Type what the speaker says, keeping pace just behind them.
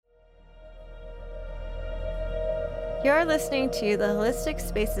You're listening to the Holistic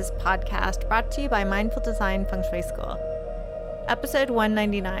Spaces podcast brought to you by Mindful Design Feng Shui School. Episode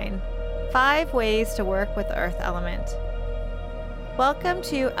 199, 5 Ways to Work with the Earth Element. Welcome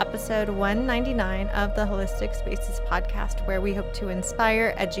to episode 199 of the Holistic Spaces podcast, where we hope to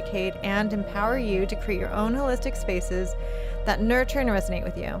inspire, educate, and empower you to create your own holistic spaces that nurture and resonate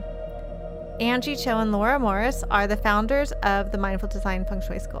with you. Angie Cho and Laura Morris are the founders of the Mindful Design Feng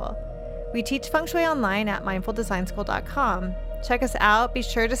Shui School. We teach Feng Shui online at mindfuldesignschool.com. Check us out. Be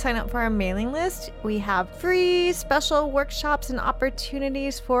sure to sign up for our mailing list. We have free special workshops and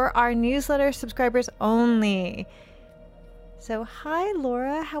opportunities for our newsletter subscribers only. So, hi,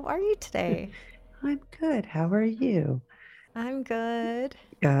 Laura. How are you today? I'm good. How are you? I'm good.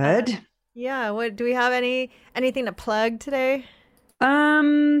 Good. What do we have anything to plug today?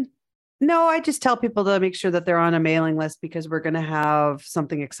 No, I just tell people to make sure that they're on a mailing list because we're going to have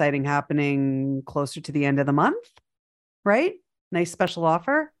something exciting happening closer to the end of the month, right? Nice special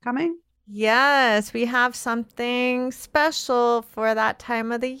offer coming. Yes, we have something special for that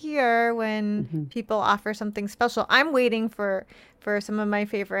time of the year when people offer something special. I'm waiting for some of my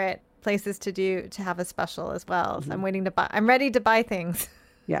favorite places to have a special as well. So I'm ready to buy things.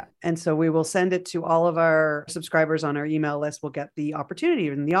 Yeah. And so we will send it to all of our subscribers on our email list. We'll get the opportunity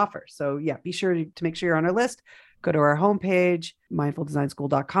and the offer. So yeah, be sure to make sure you're on our list. Go to our homepage,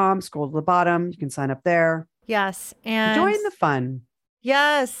 mindfuldesignschool.com, scroll to the bottom. You can sign up there. Yes. And join the fun.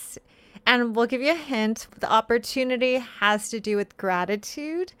 Yes. And we'll give you a hint. The opportunity has to do with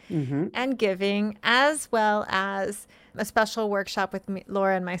gratitude and giving, as well as a special workshop with me,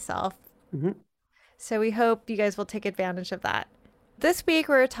 Laura and myself. So we hope you guys will take advantage of that. This week,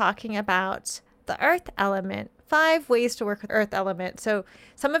 we're talking about the earth element, 5 ways to work with earth element. So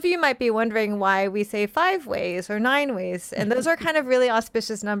some of you might be wondering why we say 5 ways or 9 ways. And those are kind of really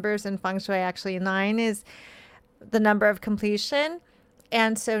auspicious numbers in Feng Shui. Actually, 9 is the number of completion.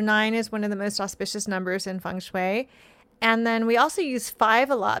 And so 9 is one of the most auspicious numbers in Feng Shui. And then we also use 5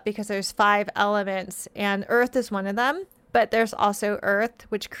 a lot because there's 5 elements and earth is one of them. But there's also earth,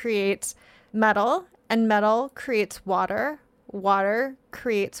 which creates metal, and metal creates water. Water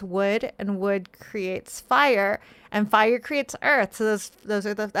creates wood, and wood creates fire, and fire creates earth. So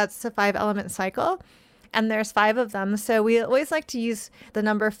that's the 5 element cycle. And there's 5 of them. So we always like to use the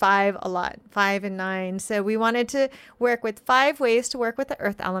number 5 a lot, 5 and 9. So we wanted to work with 5 ways to work with the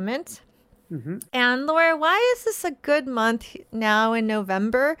earth element. And Laura, why is this a good month now in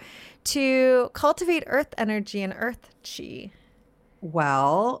November to cultivate earth energy and earth chi?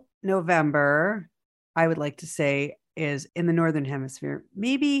 Well, November, I would like to say, is in the Northern Hemisphere,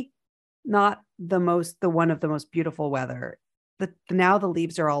 maybe not the one of the most beautiful weather. Now the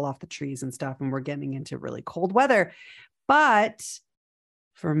leaves are all off the trees and stuff, and we're getting into really cold weather. But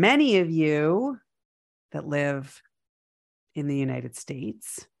for many of you that live in the United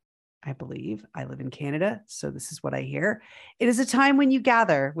States, I believe I live in Canada, so this is what I hear. It is a time when you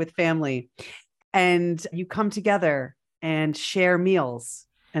gather with family and you come together and share meals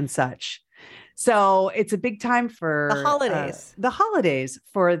and such. So it's a big time for the holidays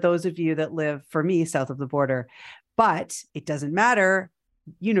for those of you that live, for me, south of the border. But it doesn't matter.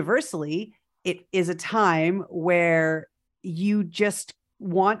 Universally, it is a time where you just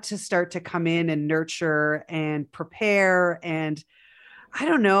want to start to come in and nurture and prepare and, I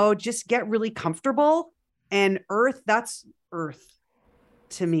don't know, just get really comfortable. And earth, that's earth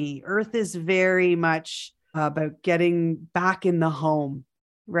to me. Earth is very much about getting back in the home.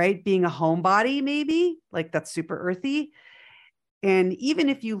 Right? Being a homebody, maybe, like that's super earthy. And even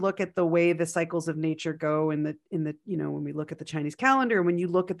if you look at the way the cycles of nature go in the, when we look at the Chinese calendar, when you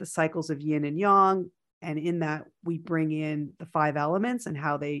look at the cycles of yin and yang, and in that we bring in the 5 elements and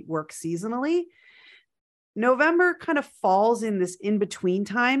how they work seasonally, November kind of falls in this in-between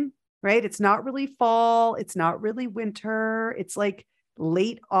time, right? It's not really fall. It's not really winter. It's like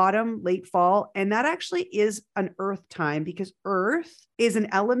late autumn, late fall. And that actually is an earth time because earth is an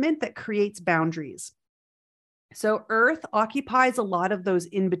element that creates boundaries. So earth occupies a lot of those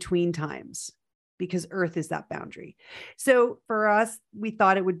in-between times because earth is that boundary. So for us, we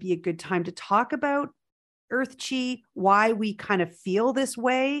thought it would be a good time to talk about earth chi, why we kind of feel this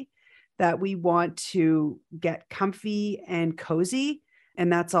way, that we want to get comfy and cozy.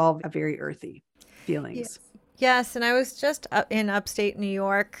 And that's all a very earthy feelings. Yes, and I was just in upstate New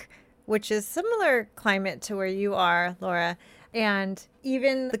York, which is similar climate to where you are, Laura. And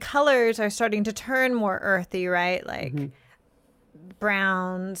even the colors are starting to turn more earthy, right? Like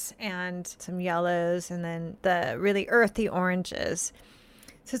browns and some yellows, and then the really earthy oranges.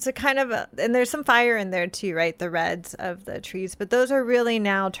 So it's a kind of and there's some fire in there too, right? The reds of the trees, but those are really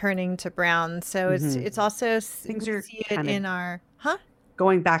now turning to brown. So it's also, Things we are see it kind of in our, huh?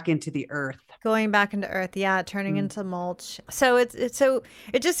 going back into the earth. Going back into earth, yeah, turning into mulch. So so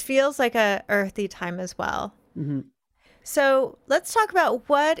it just feels like a earthy time as well. Mm-hmm. So let's talk about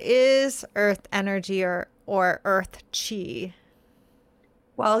what is earth energy or earth chi.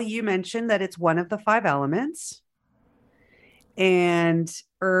 Well, you mentioned that it's one of the five elements, and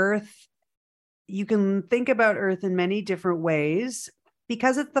earth, you can think about earth in many different ways.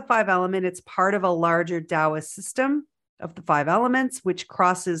 Because it's the five element, it's part of a larger Taoist system of the five elements, which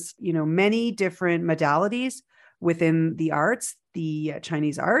crosses, many different modalities within the arts, the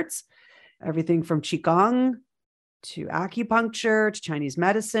Chinese arts, everything from Qigong to acupuncture to Chinese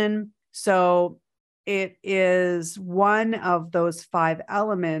medicine. So it is one of those five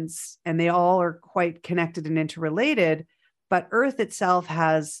elements, and they all are quite connected and interrelated. But earth itself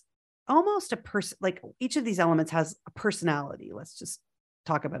has almost a person, like each of these elements has a personality. Let's just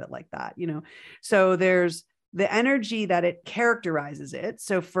talk about it like that, So there's the energy that it characterizes it.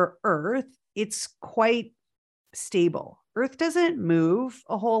 So for earth, it's quite stable. Earth doesn't move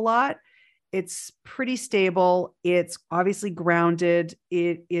a whole lot. It's pretty stable. It's obviously grounded.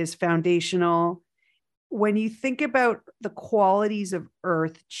 It is foundational. When you think about the qualities of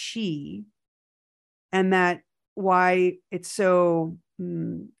earth chi, and that why it's so,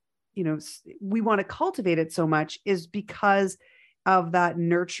 we want to cultivate it so much, is because of that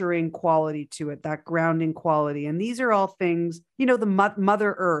nurturing quality to it, that grounding quality. And these are all things, the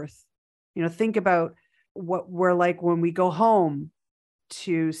mother earth, think about what we're like when we go home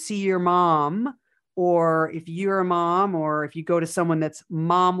to see your mom, or if you're a mom, or if you go to someone that's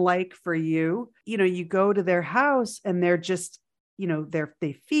mom-like for you, you go to their house and they're just,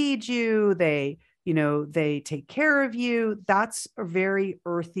 they feed you, they take care of you. That's a very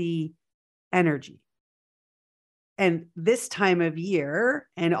earthy energy. And this time of year,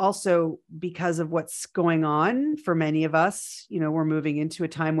 and also because of what's going on for many of us, we're moving into a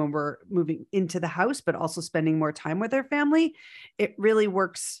time when we're moving into the house, but also spending more time with our family. It really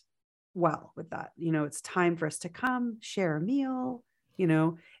works well with that. It's time for us to come share a meal,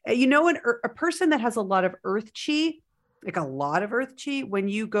 a person that has a lot of earth chi, like a lot of earth chi, when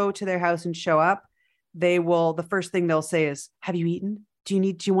you go to their house and show up, the first thing they'll say is, have you eaten? Do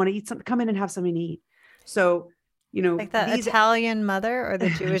you want to eat something? Come in and have something to eat. So, like the Italian mother or the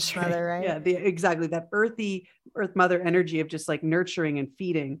Jewish right. mother, right? Yeah, exactly. That earth mother energy of just like nurturing and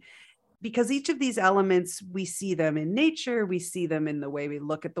feeding. Because each of these elements, we see them in nature, we see them in the way we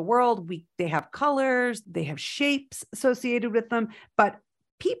look at the world. They have colors, they have shapes associated with them, but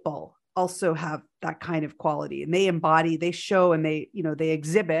people also have that kind of quality, and they show, and they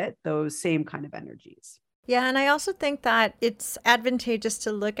exhibit those same kind of energies. Yeah, and I also think that it's advantageous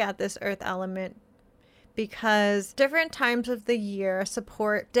to look at this earth element because different times of the year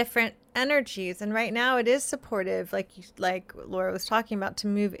support different energies, and right now it is supportive, like Laura was talking about, to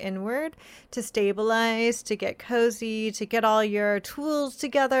move inward, to stabilize, to get cozy, to get all your tools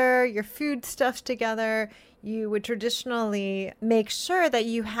together, your food stuff together. You would traditionally make sure that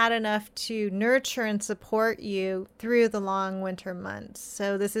you had enough to nurture and support you through the long winter months.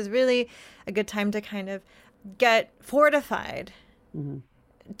 So this is really a good time to kind of get fortified. Mm-hmm.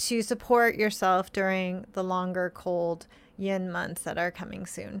 To support yourself during the longer cold yin months that are coming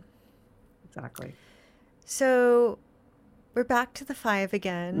soon. Exactly. So we're back to the 5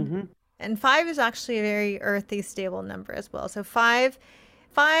 again. Mm-hmm. And 5 is actually a very earthy, stable number as well. So five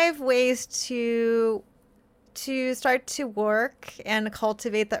ways to start to work and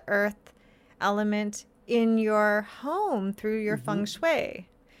cultivate the earth element in your home through your feng shui.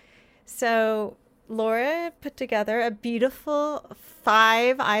 So Laura put together a beautiful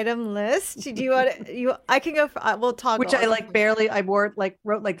 5-item list. Do you want to, I can go for, we'll talk. Which I like barely, wrote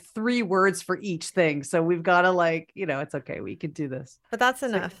like 3 words for each thing. So we've got to it's okay. We can do this. But that's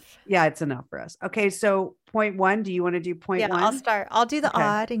enough. So, yeah, it's enough for us. Okay. So point 1, do you want to do point 1? Yeah, I'll start. I'll do the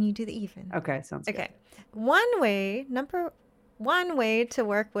odd and you do the even. Okay. Sounds good. Okay. One way to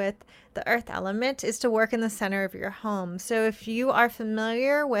work with the earth element is to work in the center of your home. So if you are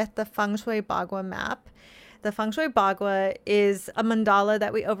familiar with the Feng Shui Bagua map, the Feng Shui Bagua is a mandala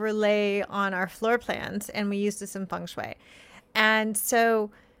that we overlay on our floor plans, and we use this in Feng Shui. And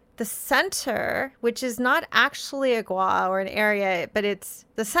so the center, which is not actually a gua or an area, but it's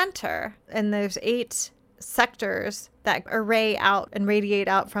the center, and there's 8 sectors that array out and radiate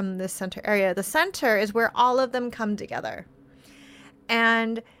out from this center area. The center is where all of them come together.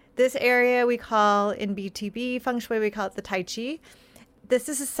 And this area we call, in BTB Feng Shui, we call it the Tai Chi. This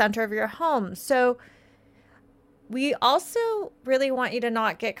is the center of your home. So We also really want you to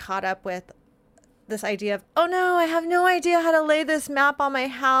not get caught up with this idea of, oh no, I have no idea how to lay this map on my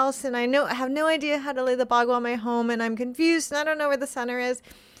house, and I have no idea how to lay the bagua on my home, and I'm confused and I don't know where the center is.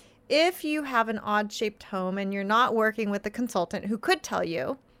 If you have an odd shaped home and you're not working with a consultant who could tell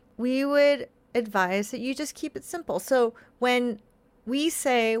you, we would advise that you just keep it simple. So when we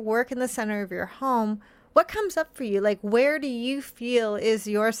say work in the center of your home, what comes up for you? Like, where do you feel is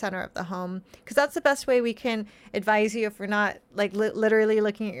your center of the home? Because that's the best way we can advise you if we're not like literally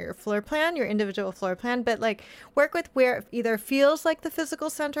looking at your floor plan, your individual floor plan, but like work with where it either feels like the physical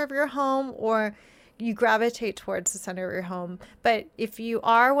center of your home or you gravitate towards the center of your home. But if you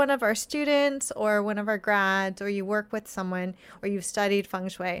are one of our students or one of our grads, or you work with someone, or you've studied feng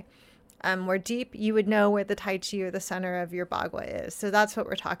shui more deep, you would know where the Tai Chi or the center of your bagua is. So that's what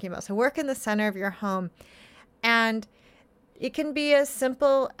we're talking about. So work in the center of your home. And it can be as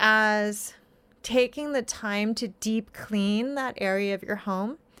simple as taking the time to deep clean that area of your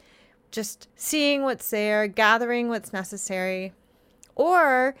home, just seeing what's there, gathering what's necessary.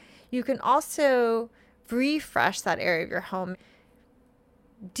 Or you can also refresh that area of your home.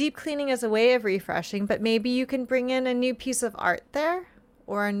 Deep cleaning is a way of refreshing, but maybe you can bring in a new piece of art there,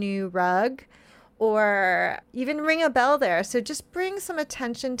 or a new rug, or even ring a bell there. So just bring some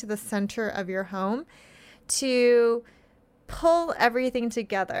attention to the center of your home to pull everything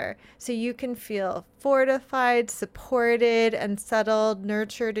together so you can feel fortified, supported, and settled,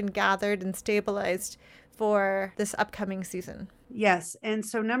 nurtured, and gathered, and stabilized for this upcoming season. Yes. And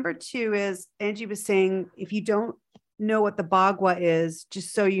so number 2 is, Angie was saying, if you don't know what the bagua is,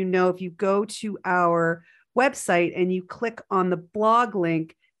 just so you know, if you go to our website and you click on the blog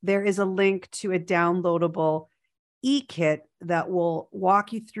link, there is a link to a downloadable e-kit that will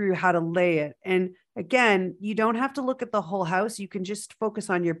walk you through how to lay it. And again, you don't have to look at the whole house. You can just focus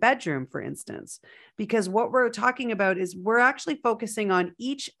on your bedroom, for instance, because what we're talking about is we're actually focusing on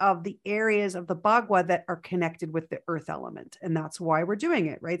each of the areas of the bagua that are connected with the earth element. And that's why we're doing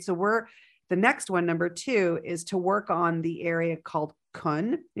it, right? So the next one, number 2, is to work on the area called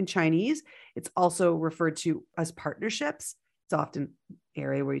kun in Chinese. It's also referred to as partnerships. It's often an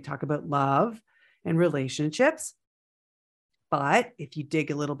area where you talk about love and relationships. But if you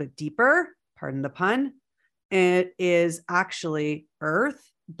dig a little bit deeper, pardon the pun, it is actually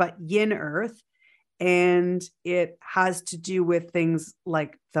earth, but yin earth. And it has to do with things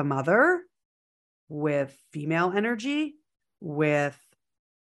like the mother, with female energy, with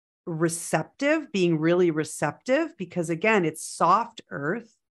receptive, being really receptive, because again, it's soft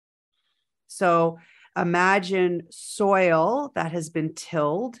earth. So imagine soil that has been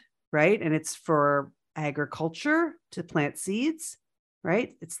tilled, right? And it's for agriculture to plant seeds,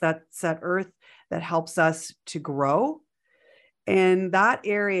 right? It's that earth that helps us to grow. And that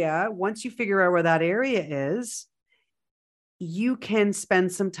area, once you figure out where that area is, you can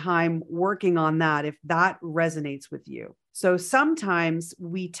spend some time working on that if that resonates with you. So sometimes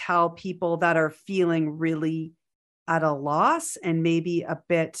we tell people that are feeling really at a loss and maybe a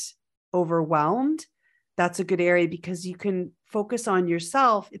bit overwhelmed, that's a good area because you can focus on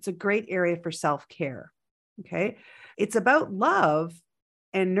yourself. It's a great area for self-care. Okay. It's about love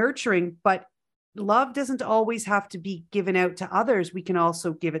and nurturing, but love doesn't always have to be given out to others. We can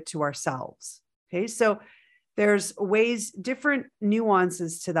also give it to ourselves. Okay. So there's ways, different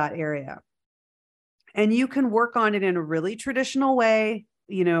nuances to that area. And you can work on it in a really traditional way,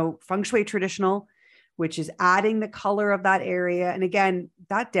 feng shui traditional, which is adding the color of that area. And again,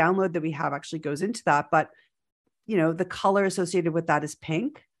 that download that we have actually goes into that, but the color associated with that is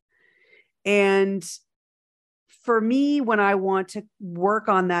pink. And for me, when I want to work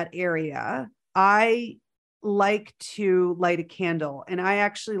on that area, I like to light a candle, and I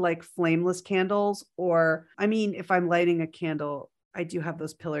actually like flameless candles, if I'm lighting a candle, I do have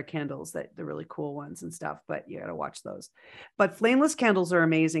those pillar candles that the really cool ones and stuff, but you got to watch those. But flameless candles are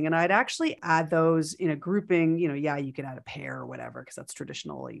amazing. And I'd actually add those in a grouping, you could add a pair or whatever, because that's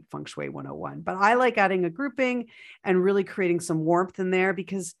traditionally feng shui 101. But I like adding a grouping and really creating some warmth in there,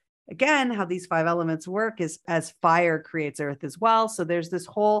 because again, how these 5 elements work is as fire creates earth as well. So there's this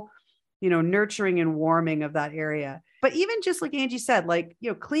whole, nurturing and warming of that area. But even just like Angie said,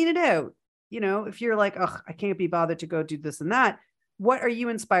 clean it out. If you're like, oh, I can't be bothered to go do this and that, what are you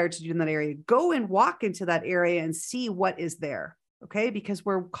inspired to do in that area? Go and walk into that area and see what is there. Okay. Because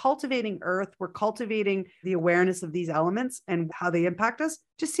we're cultivating earth. We're cultivating the awareness of these elements and how they impact us.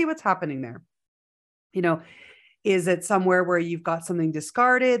 Just see what's happening there. Is it somewhere where you've got something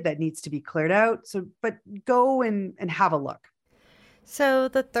discarded that needs to be cleared out? But go and have a look. So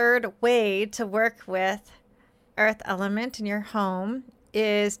the third way to work with earth element in your home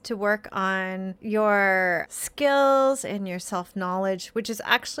is to work on your skills and your self-knowledge, which is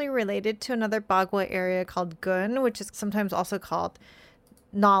actually related to another Bagua area called Gun, which is sometimes also called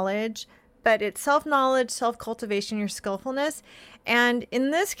knowledge, but it's self-knowledge, self-cultivation, your skillfulness. And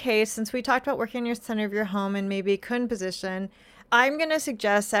in this case, since we talked about working in your center of your home and maybe Kun position, I'm going to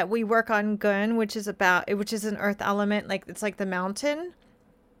suggest that we work on Gun, which is an earth element, like it's like the mountain.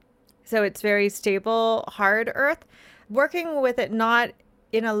 So it's very stable, hard earth. Working with it not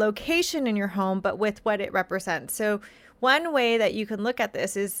in a location in your home, but with what it represents. So one way that you can look at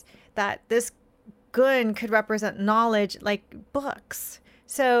this is that this Gun could represent knowledge, like books.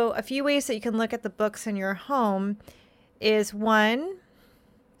 So a few ways that you can look at the books in your home is, one,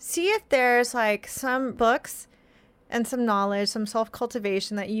 see if there's like some books and some knowledge, some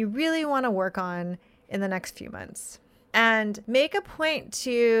self-cultivation that you really want to work on in the next few months. And make a point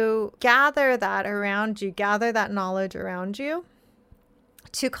to gather that around you, gather that knowledge around you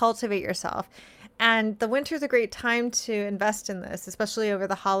to cultivate yourself. And the winter is a great time to invest in this, especially over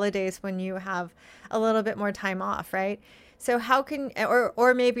the holidays when you have a little bit more time off, right? So how can,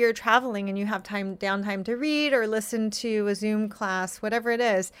 or maybe you're traveling and you have downtime to read or listen to a Zoom class, whatever it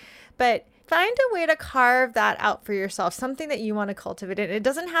is. But find a way to carve that out for yourself, something that you want to cultivate. It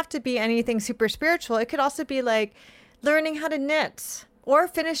doesn't have to be anything super spiritual. It could also be like learning how to knit or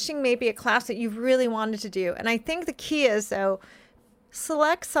finishing maybe a class that you've really wanted to do. And I think the key is, though,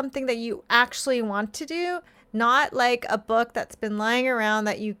 select something that you actually want to do, not like a book that's been lying around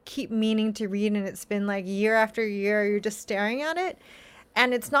that you keep meaning to read and it's been like year after year, you're just staring at it.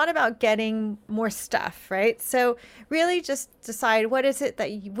 And it's not about getting more stuff, right? So really just decide what is it that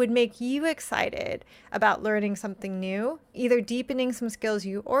would make you excited about learning something new, either deepening some skills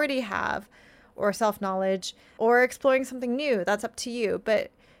you already have or self-knowledge, or exploring something new. That's up to you.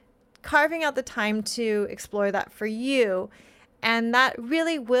 But carving out the time to explore that for you, and that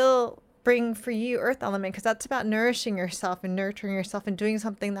really will bring for you earth element, because that's about nourishing yourself and nurturing yourself and doing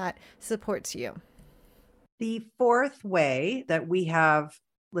something that supports you. The fourth way that we have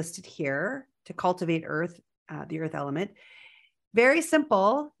listed here to cultivate earth, the earth element, very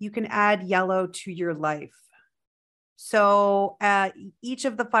simple. You can add yellow to your life. So each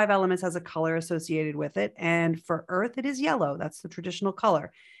of the 5 elements has a color associated with it. And for earth, it is yellow. That's the traditional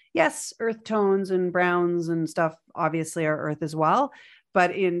color. Yes, earth tones and browns and stuff obviously are earth as well.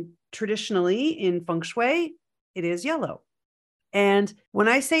 But traditionally in feng shui, it is yellow. And when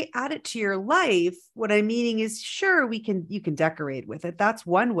I say add it to your life, what I'm meaning is, sure, you can decorate with it. That's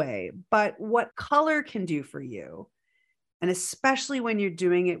one way. But what color can do for you, and especially when you're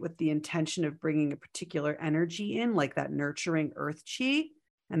doing it with the intention of bringing a particular energy in, like that nurturing earth chi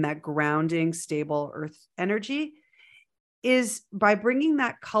and that grounding, stable earth energy, is by bringing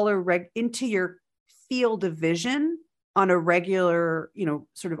that color into your field of vision on a regular,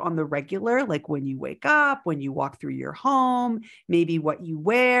 sort of on the regular, like when you wake up, when you walk through your home, maybe what you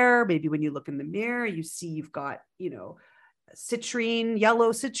wear, maybe when you look in the mirror, you see you've got, yellow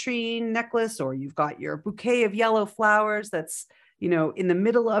citrine necklace, or you've got your bouquet of yellow flowers that's, in the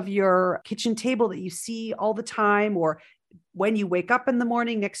middle of your kitchen table that you see all the time, or when you wake up in the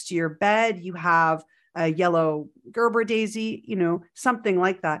morning next to your bed, you have a yellow Gerber daisy, something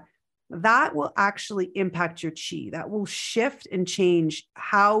like that. That will actually impact your chi. That will shift and change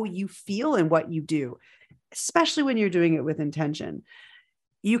how you feel and what you do, especially when you're doing it with intention.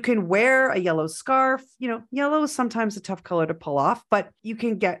 You can wear a yellow scarf. Yellow is sometimes a tough color to pull off, but you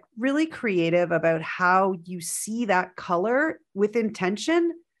can get really creative about how you see that color with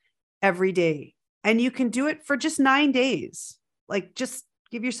intention every day. And you can do it for just 9 days. Like, just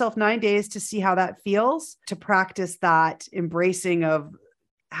give yourself 9 days to see how that feels, to practice that embracing of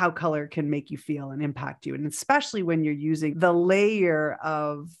how color can make you feel and impact you. And especially when you're using the layer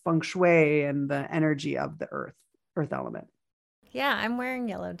of feng shui and the energy of the earth element. Yeah, I'm wearing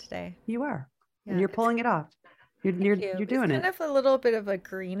yellow today. You are. Yeah. And you're pulling it off. You're doing it's it. Kind of a little bit of a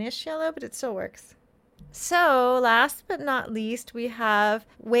greenish yellow, but it still works. So last but not least, we have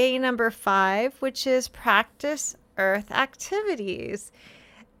way number 5, which is practice earth activities.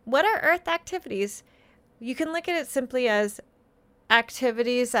 What are earth activities? You can look at it simply as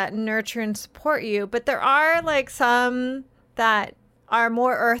activities that nurture and support you, but there are like some that are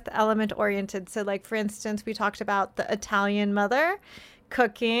more earth element oriented. So like, for instance, we talked about the Italian mother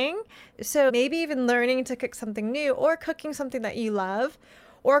cooking. So maybe even learning to cook something new, or cooking something that you love,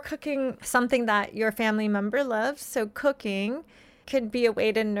 or cooking something that your family member loves. So cooking can be a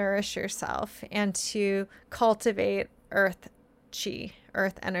way to nourish yourself and to cultivate earth chi,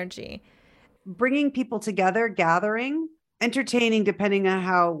 earth energy. Bringing people together, gathering, entertaining, depending on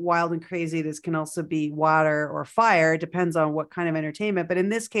how wild and crazy it is, can also be water or fire. It depends on what kind of entertainment. But in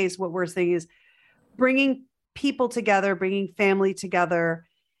this case, what we're saying is bringing people together, bringing family together,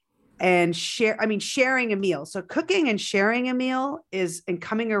 and sharing a meal. So cooking and sharing a meal and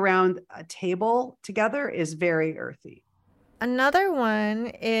coming around a table together is very earthy. Another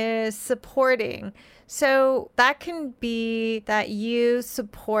one is supporting. So that can be that you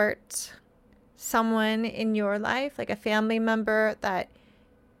support someone in your life, like a family member that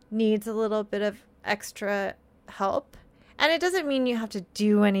needs a little bit of extra help. And it doesn't mean you have to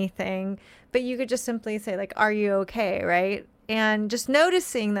do anything, but you could just simply say, like, are you okay, right? And just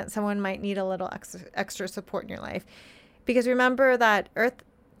noticing that someone might need a little extra support in your life. Because remember that Earth,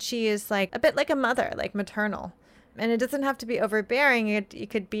 she is like a bit like a mother, like maternal. And it doesn't have to be overbearing. It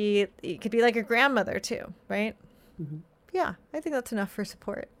could be like a grandmother too, right? Mm-hmm. Yeah, I think that's enough for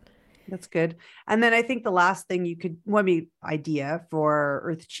support. That's good. And then I think the last thing idea for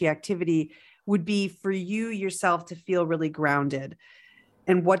Earth Chi activity would be for you yourself to feel really grounded.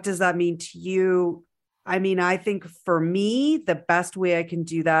 And what does that mean to you? I mean, I think for me, the best way I can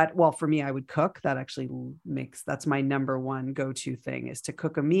do that, well, for me, I would cook. That actually that's my number one go-to thing, is to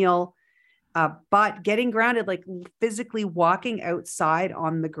cook a meal. But getting grounded, like physically walking outside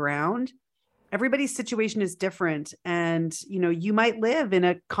on the ground, everybody's situation is different. And, you might live in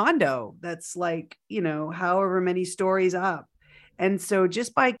a condo that's like, however many stories up. And so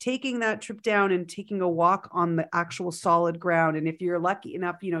just by taking that trip down and taking a walk on the actual solid ground, and if you're lucky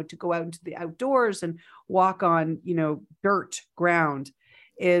enough, to go out into the outdoors and walk on, dirt ground,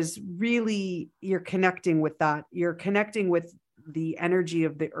 is really, you're connecting with that. You're connecting with the energy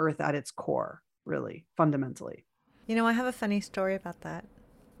of the earth at its core, really fundamentally. I have a funny story about that.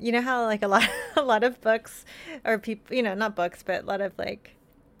 You know how like a lot of books or people, not books, but a lot of like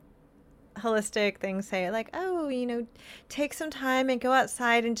holistic things say like, oh, take some time and go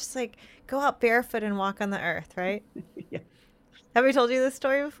outside and just like go out barefoot and walk on the earth, right? Yeah. Have we told you this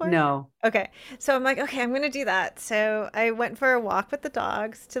story before? No. Okay. So I'm like, okay, I'm going to do that. So I went for a walk with the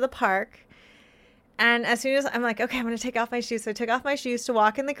dogs to the park. And as soon as I'm like, okay, I'm going to take off my shoes. So I took off my shoes to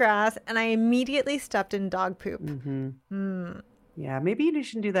walk in the grass, and I immediately stepped in dog poop. Mm-hmm. Yeah, maybe you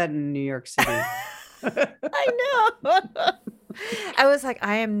shouldn't do that in New York City. I know. I was like,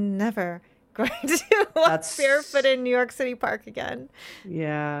 I am never going to walk barefoot in New York City Park again.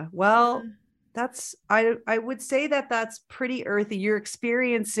 Yeah. Well, I would say that's pretty earthy. You're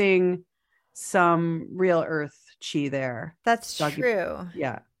experiencing some real earth chi there. That's true.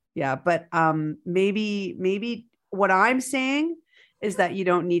 Yeah. Yeah. But maybe what I'm saying is that you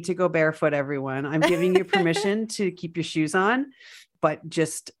don't need to go barefoot, everyone. I'm giving you permission to keep your shoes on, but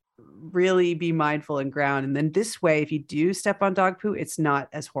just really be mindful and ground. And then this way, if you do step on dog poo, it's not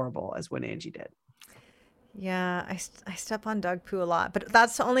as horrible as when Angie did. Yeah, I step on dog poo a lot, but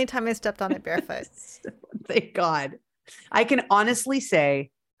that's the only time I stepped on it barefoot. Thank God. I can honestly say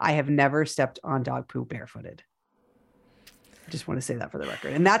I have never stepped on dog poo barefooted. I just want to say that for the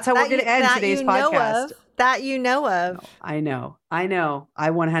record. And that's how we're going to end today's podcast. That you know of. No, I know. I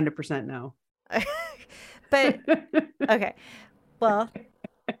 100% know. But, okay. Well,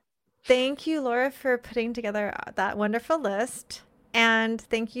 thank you, Laura, for putting together that wonderful list. And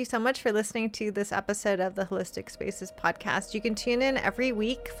thank you so much for listening to this episode of the Holistic Spaces podcast. You can tune in every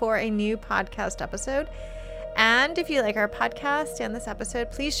week for a new podcast episode. And if you like our podcast and this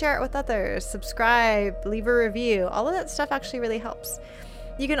episode, please share it with others, subscribe, leave a review. All of that stuff actually really helps.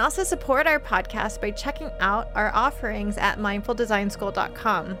 You can also support our podcast by checking out our offerings at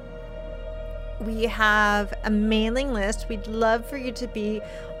mindfuldesignschool.com. We have a mailing list we'd love for you to be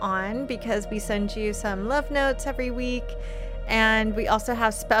on, because we send you some love notes every week. And we also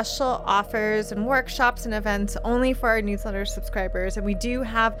have special offers and workshops and events only for our newsletter subscribers. And we do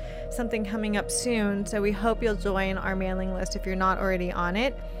have something coming up soon, so we hope you'll join our mailing list if you're not already on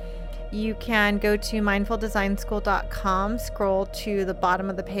it. You can go to mindfuldesignschool.com, scroll to the bottom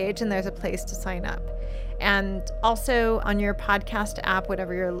of the page, and there's a place to sign up. And also on your podcast app,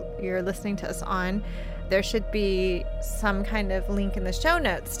 whatever you're listening to us on, there should be some kind of link in the show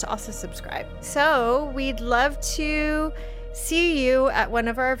notes to also subscribe. So we'd love to see you at one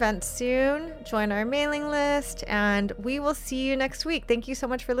of our events soon. Join our mailing list, and we will see you next week. Thank you so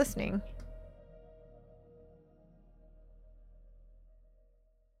much for listening.